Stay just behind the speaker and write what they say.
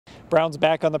Browns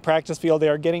back on the practice field. They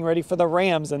are getting ready for the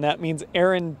Rams, and that means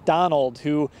Aaron Donald,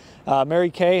 who Mary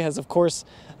Kay has, of course,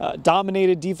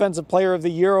 dominated Defensive Player of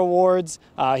the Year awards.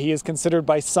 He is considered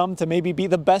by some to maybe be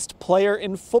the best player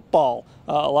in football.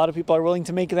 A lot of people are willing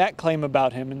to make that claim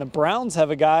about him. And the Browns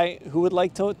have a guy who would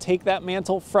like to take that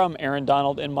mantle from Aaron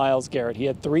Donald and Myles Garrett. He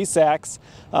had 3 sacks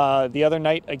the other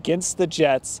night against the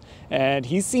Jets, and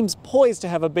he seems poised to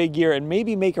have a big year and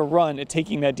maybe make a run at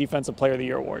taking that Defensive Player of the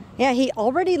Year award. Yeah, he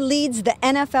already leads the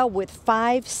NFL with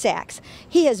 5 sacks.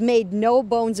 He has made no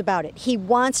bones about it. He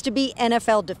wants to be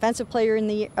NFL Defensive Player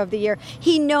of the Year.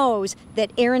 He knows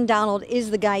that Aaron Donald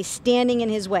is the guy standing in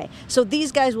his way. So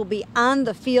these guys will be on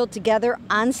the field together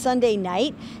on Sunday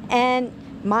night, and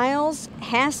Myles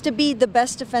has to be the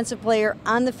best defensive player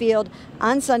on the field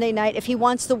on Sunday night if he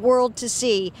wants the world to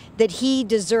see that he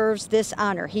deserves this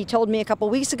honor. He told me a couple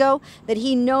weeks ago that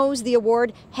he knows the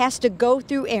award has to go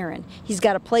through Aaron. He's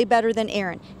got to play better than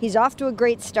Aaron. He's off to a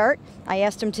great start. I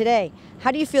asked him today,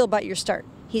 how do you feel about your start?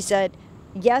 He said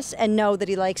yes and no, that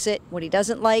he likes it. What he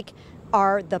doesn't like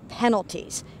are the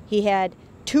penalties. He had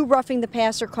 2 roughing the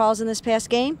passer calls in this past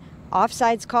game,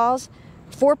 offsides calls.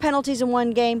 4 penalties in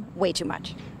one game, way too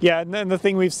much. Yeah, and then the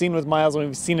thing we've seen with Myles, when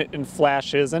we've seen it in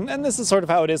flashes, and this is sort of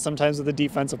how it is sometimes with a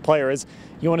defensive player, is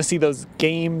you want to see those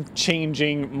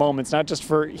game-changing moments, not just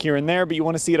for here and there, but you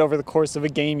want to see it over the course of a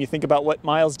game. You think about what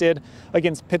Myles did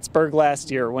against Pittsburgh last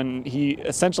year when he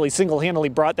essentially single-handedly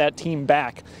brought that team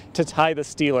back to tie the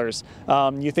Steelers.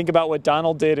 You think about what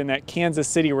Donald did in that Kansas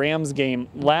City Rams game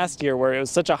last year where it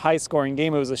was such a high-scoring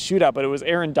game. It was a shootout, but it was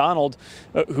Aaron Donald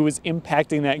who was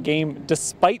impacting that game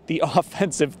despite the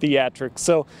offensive theatrics.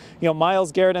 So, you know,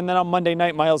 Myles Garrett, and then on Monday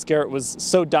night, Myles Garrett was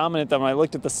so dominant that when I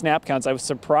looked at the snap counts, I was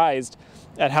surprised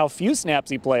at how few snaps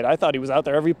he played. I thought he was out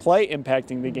there every play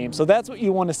impacting the game. So that's what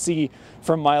you want to see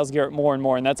from Myles Garrett more and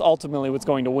more, and that's ultimately what's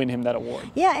going to win him that award.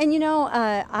 Yeah, and you know,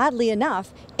 oddly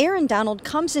enough, Aaron Donald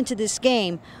comes into this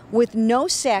game with no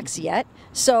sacks yet,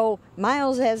 so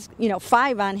Myles has,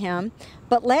 5 on him.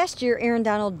 But last year, Aaron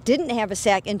Donald didn't have a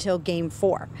sack until game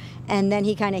 4. And then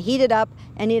he kind of heated up,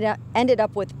 and he ended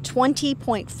up with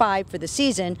 20.5 for the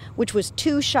season, which was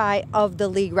 2 shy of the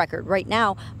league record. Right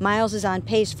now, Myles is on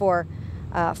pace for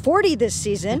 40 this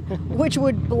season, which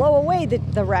would blow away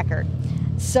the record.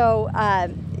 So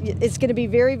it's going to be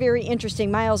very, very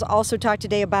interesting. Myles also talked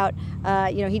today about,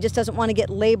 he just doesn't want to get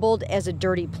labeled as a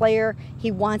dirty player. He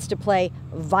wants to play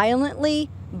violently,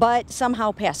 but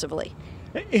somehow passively.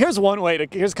 Here's one way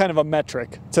here's kind of a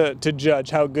metric to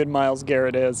judge how good Myles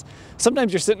Garrett is.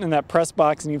 Sometimes you're sitting in that press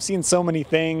box and you've seen so many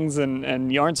things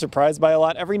and you aren't surprised by a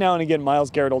lot. Every now and again,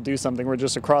 Myles Garrett will do something where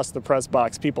just across the press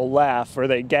box, people laugh or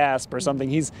they gasp or something.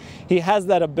 He has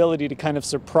that ability to kind of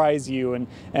surprise you.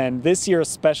 And this year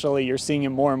especially, you're seeing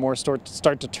him more and more start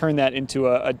to turn that into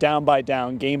a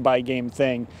down-by-down, game-by-game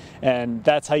thing. And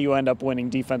that's how you end up winning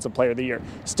Defensive Player of the Year.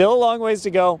 Still a long ways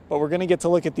to go, but we're going to get to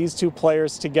look at these 2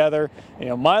 players together.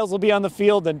 Myles will be on the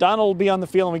field, and Donald will be on the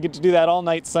field, and we get to do that all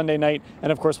night Sunday night.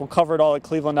 And of course, we'll cover it all at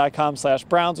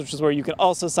cleveland.com/Browns, which is where you can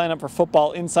also sign up for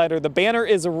Football Insider. The banner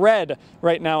is red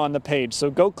right now on the page,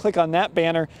 so go click on that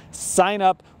banner, sign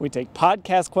up. We take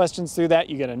podcast questions through that.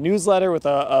 You get a newsletter with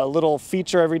a little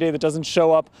feature every day that doesn't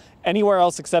show up anywhere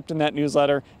else except in that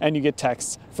newsletter, and you get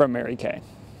texts from Mary Kay.